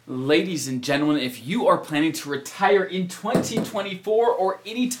Ladies and gentlemen, if you are planning to retire in 2024 or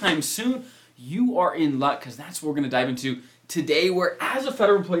anytime soon, you are in luck because that's what we're going to dive into today, where as a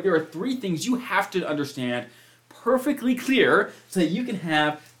federal employee, there are 3 things you have to understand perfectly clear so that you can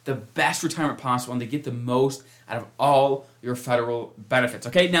have the best retirement possible and to get the most out of all your federal benefits.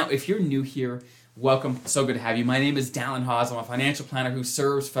 Okay, now if you're new here, welcome. So good to have you. My name is Dallin Hawes. I'm a financial planner who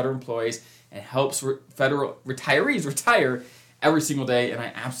serves federal employees and helps federal retirees retire every single day, and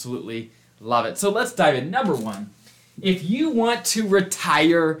I absolutely love it. So let's dive in. Number 1, if you want to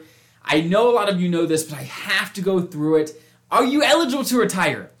retire, I know a lot of you know this, but I have to go through it. Are you eligible to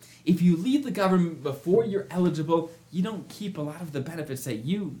retire? If you leave the government before you're eligible, you don't keep a lot of the benefits that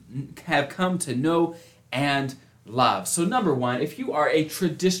you have come to know and love. So number 1, if you are a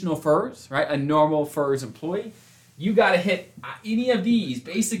traditional FERS, right, a normal FERS employee, you got to hit any of these,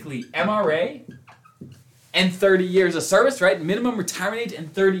 basically MRA, and 30 years of service, right? Minimum retirement age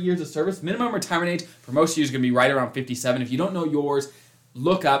and 30 years of service. Minimum retirement age for most of you is going to be right around 57. If you don't know yours,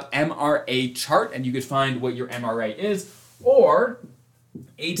 look up MRA chart and you could find what your MRA is. Or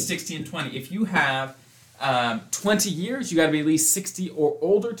age 60 and 20. If you have 20 years, you got to be at least 60 or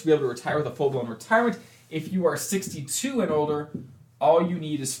older to be able to retire with a full-blown retirement. If you are 62 and older, all you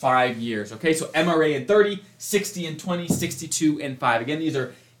need is 5 years. Okay, so MRA and 30, 60 and 20, 62 and 5. Again, these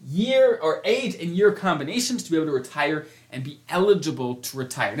are year or age and year combinations to be able to retire and be eligible to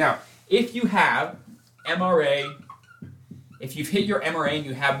retire. Now, if you have MRA, if you've hit your MRA and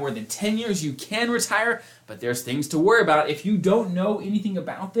you have more than 10 years, you can retire, but there's things to worry about. If you don't know anything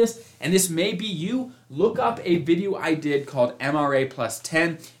about this, and this may be you, look up a video I did called MRA plus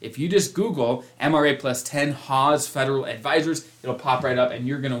 10. If you just Google MRA plus 10 Hawes Federal Advisors, it'll pop right up, and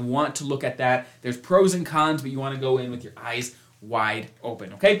you're going to want to look at that. There's pros and cons, but you want to go in with your eyes wide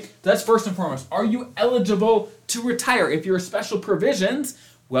open, okay? So that's first and foremost. Are you eligible to retire? If you're special provisions,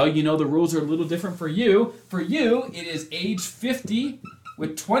 well, you know the rules are a little different for you. For you, it is age 50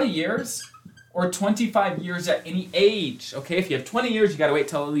 with 20 years or 25 years at any age, okay? If you have 20 years, you got to wait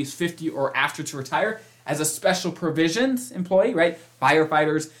till at least 50 or after to retire. As a special provisions employee, right?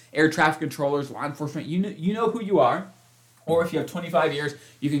 Firefighters, air traffic controllers, law enforcement, you know who you are. Or if you have 25 years,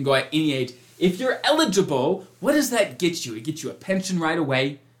 you can go at any age. If you're eligible, what does that get you? It gets you a pension right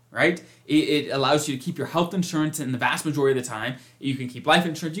away, right? It allows you to keep your health insurance in the vast majority of the time. You can keep life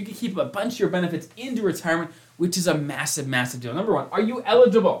insurance. You can keep a bunch of your benefits into retirement, which is a massive, massive deal. Number 1, are you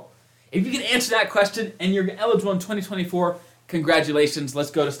eligible? If you can answer that question and you're eligible in 2024, congratulations.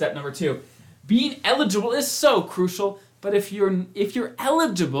 Let's go to step number 2. Being eligible is so crucial, but if you're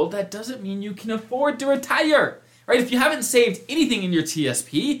eligible, that doesn't mean you can afford to retire, right? If you haven't saved anything in your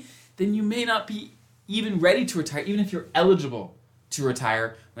TSP, then you may not be even ready to retire, even if you're eligible to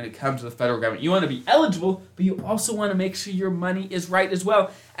retire when it comes to the federal government. You want to be eligible, but you also want to make sure your money is right as well.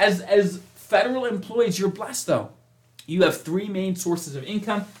 As federal employees, you're blessed though. You have 3 main sources of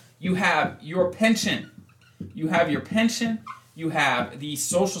income. You have your pension. You have the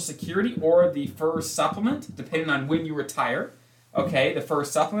Social Security or the FERS supplement, depending on when you retire. Okay, the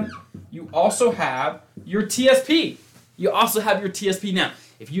FERS supplement. You also have your TSP. Now,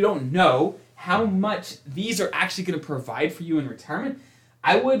 if you don't know how much these are actually going to provide for you in retirement,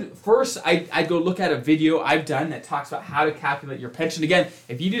 I'd go look at a video I've done that talks about how to calculate your pension. Again,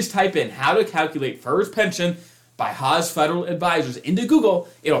 if you just type in how to calculate FERS pension by Hawes Federal Advisors into Google,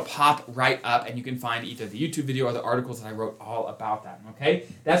 it'll pop right up and you can find either the YouTube video or the articles that I wrote all about that, okay?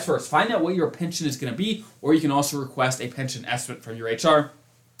 That's first. Find out what your pension is going to be, or you can also request a pension estimate from your HR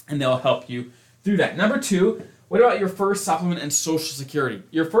and they'll help you through that. Number 2, what about your FERS supplement and Social Security?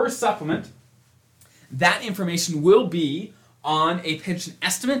 Your FERS supplement, that information will be on a pension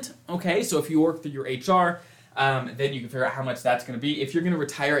estimate, okay? So if you work through your HR, then you can figure out how much that's going to be. If you're going to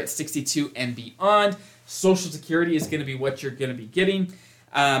retire at 62 and beyond, Social Security is going to be what you're going to be getting.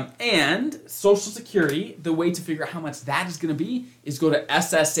 And Social Security, the way to figure out how much that is going to be is go to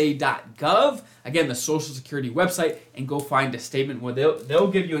ssa.gov, again, the Social Security website, and go find a statement where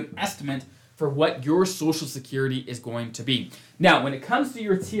they'll give you an estimate for what your Social Security is going to be. Now, when it comes to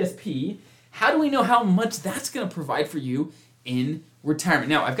your TSP, how do we know how much that's going to provide for you in retirement?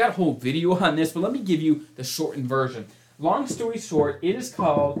 Now, I've got a whole video on this, but let me give you the shortened version. Long story short, it is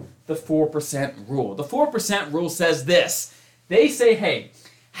called the 4% rule. The 4% rule says this. They say, hey,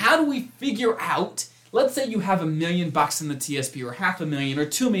 how do we figure out, let's say you have $1 million in the TSP, or $500,000, or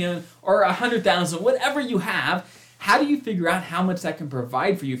 $2 million, or $100,000, whatever you have, how do you figure out how much that can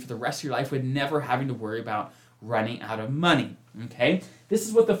provide for you for the rest of your life with never having to worry about running out of money? Okay? This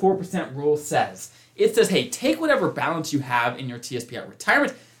is what the 4% rule says. It says, hey, take whatever balance you have in your TSP at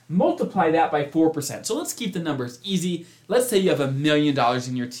retirement, multiply that by 4%. So let's keep the numbers easy. Let's say you have $1 million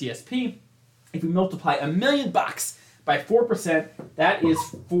in your TSP. If we multiply $1 million by 4%, that is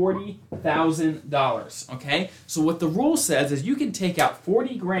 $40,000, okay? So what the rule says is you can take out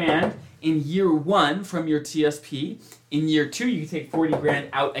 40 grand in year 1 from your TSP. In year 2, you can take 40 grand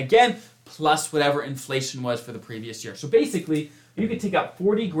out again, plus whatever inflation was for the previous year. So basically, you can take out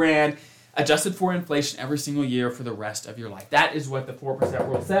 40 grand adjusted for inflation every single year for the rest of your life. That is what the 4%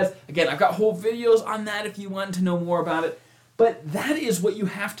 rule says. Again, I've got whole videos on that if you want to know more about it. But that is what you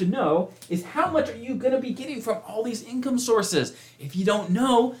have to know, is how much are you going to be getting from all these income sources. If you don't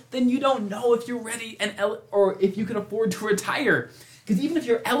know, then you don't know if you're ready or if you can afford to retire. Because even if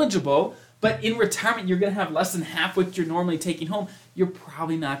you're eligible, but in retirement you're going to have less than half what you're normally taking home, you're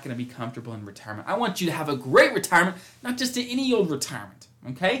probably not going to be comfortable in retirement. I want you to have a great retirement, not just any old retirement,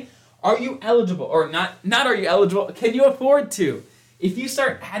 okay? Are you eligible? Or not are you eligible? Can you afford to? If you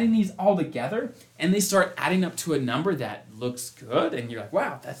start adding these all together and they start adding up to a number that looks good and you're like,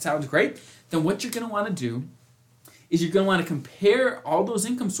 wow, that sounds great, then what you're going to want to do is you're going to want to compare all those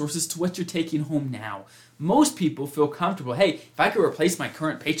income sources to what you're taking home now. Most people feel comfortable, hey, if I could replace my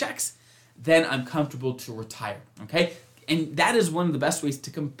current paychecks, then I'm comfortable to retire, okay? And that is one of the best ways to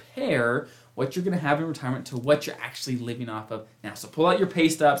compare what you're going to have in retirement to what you're actually living off of now. So pull out your pay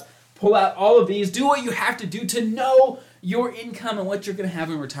stubs, pull out all of these, do what you have to do to know your income and what you're going to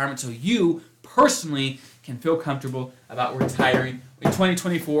have in retirement so you personally can feel comfortable about retiring in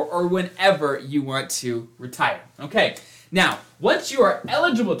 2024 or whenever you want to retire. Okay, now, once you are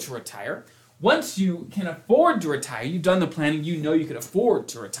eligible to retire, once you can afford to retire, you've done the planning, you know you can afford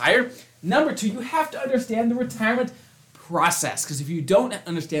to retire. Number 2, you have to understand the retirement process, because if you don't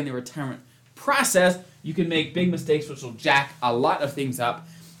understand the retirement process, you can make big mistakes which will jack a lot of things up.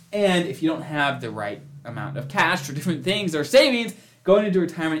 And if you don't have the right amount of cash or different things or savings going into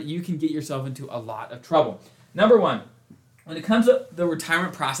retirement, you can get yourself into a lot of trouble. Number 1, when it comes to the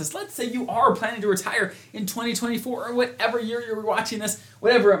retirement process, let's say you are planning to retire in 2024 or whatever year you're watching this,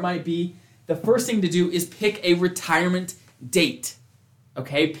 whatever it might be, the first thing to do is pick a retirement date.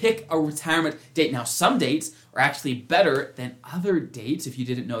 Okay, pick a retirement date. Now, some dates are actually better than other dates, if you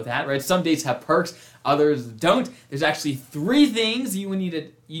didn't know that, right? Some dates have perks, others don't. There's actually 3 things you need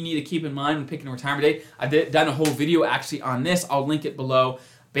to keep in mind when picking a retirement date. I've done a whole video actually on this. I'll link it below,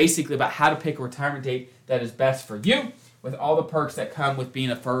 basically about how to pick a retirement date that is best for you with all the perks that come with being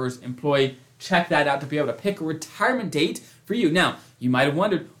a FERS employee. Check that out to be able to pick a retirement date for you. Now, you might have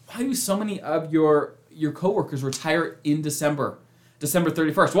wondered, why do so many of your coworkers retire in December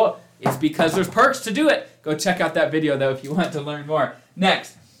 31st? Well, it's because there's perks to do it. Go check out that video, though, if you want to learn more.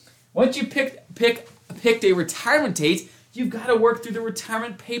 Next, once you picked a retirement date, you've got to work through the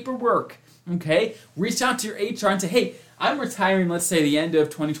retirement paperwork, okay? Reach out to your HR and say, hey, I'm retiring, let's say, the end of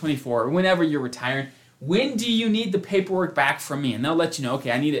 2024, or whenever you're retiring. When do you need the paperwork back from me? And they'll let you know,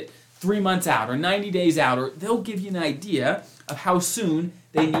 okay, I need it 3 months out or 90 days out, or they'll give you an idea of how soon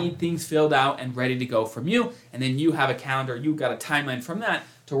they need things filled out and ready to go from you, and then you have a calendar, you've got a timeline from that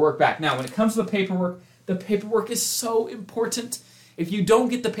to work back. Now, when it comes to the paperwork is so important. If you don't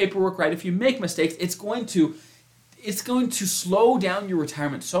get the paperwork right, if you make mistakes, it's going to slow down your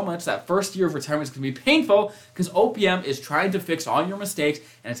retirement so much. That first year of retirement is going to be painful because OPM is trying to fix all your mistakes,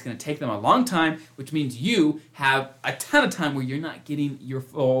 and it's going to take them a long time, which means you have a ton of time where you're not getting your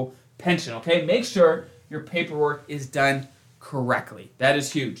full pension, okay? Make sure your paperwork is done correctly. That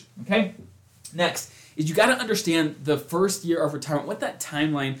is huge, okay? Next is you got to understand the first year of retirement, what that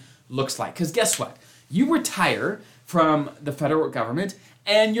timeline looks like. Because guess what? You retire from the federal government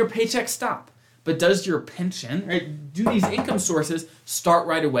and your paychecks stop. But does your pension, right, do these income sources start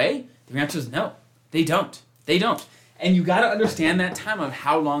right away? The answer is no, they don't. They don't. And you got to understand that time of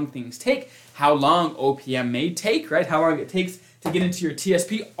how long things take, how long OPM may take, right? How long it takes to get into your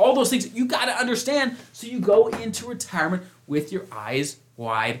TSP, all those things you got to understand so you go into retirement with your eyes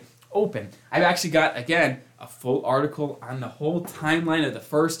wide open. I've actually got, again, a full article on the whole timeline of the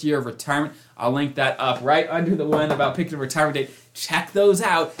first year of retirement. I'll link that up right under the one about picking a retirement date. Check those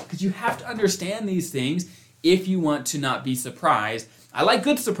out because you have to understand these things if you want to not be surprised. I like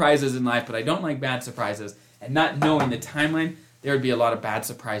good surprises in life, but I don't like bad surprises. And not knowing the timeline, there would be a lot of bad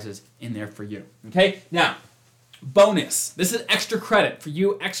surprises in there for you. Okay? Now, bonus. This is extra credit for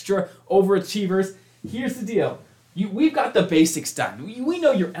you extra overachievers. Here's the deal. We've got the basics done. We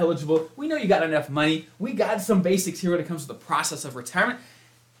know you're eligible. We know you got enough money. We got some basics here when it comes to the process of retirement.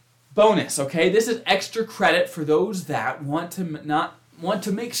 Bonus, okay? This is extra credit for those that want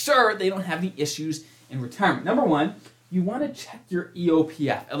to make sure they don't have any issues in retirement. Number 1, you want to check your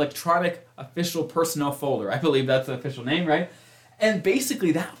EOPF, Electronic Official Personnel Folder. I believe that's the official name, right? And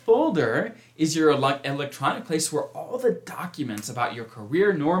basically that folder is your electronic place where all the documents about your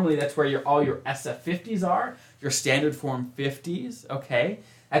career, normally that's where all your SF50s are, your standard form 50s, okay?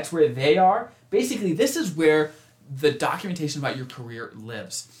 That's where they are. Basically, this is where the documentation about your career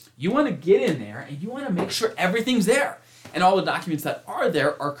lives. You want to get in there and you want to make sure everything's there. And all the documents that are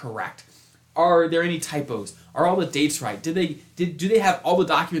there are correct. Are there any typos? Are all the dates right? Do they have all the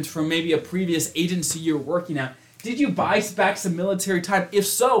documents from maybe a previous agency you're working at? Did you buy back some military time? If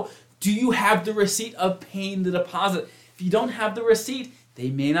so, do you have the receipt of paying the deposit? If you don't have the receipt, they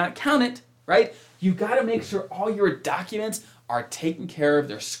may not count it, right? You got to make sure all your documents are taken care of,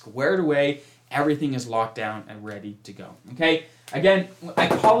 they're squared away, everything is locked down and ready to go, okay? Again, I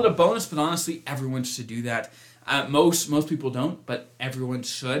call it a bonus, but honestly, everyone should do that. Most people don't, but everyone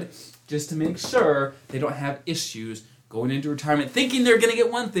should, just to make sure they don't have issues going into retirement thinking they're going to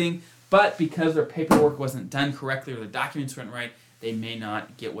get one thing, but because their paperwork wasn't done correctly or their documents weren't right, they may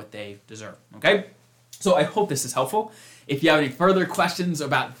not get what they deserve, okay? So I hope this is helpful. If you have any further questions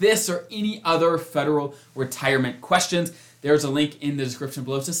about this or any other federal retirement questions, there's a link in the description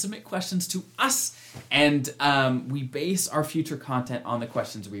below to submit questions to us, and we base our future content on the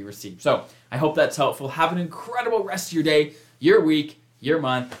questions we receive. So I hope that's helpful. Have an incredible rest of your day, your week, your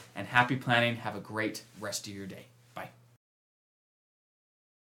month, and happy planning. Have a great rest of your day.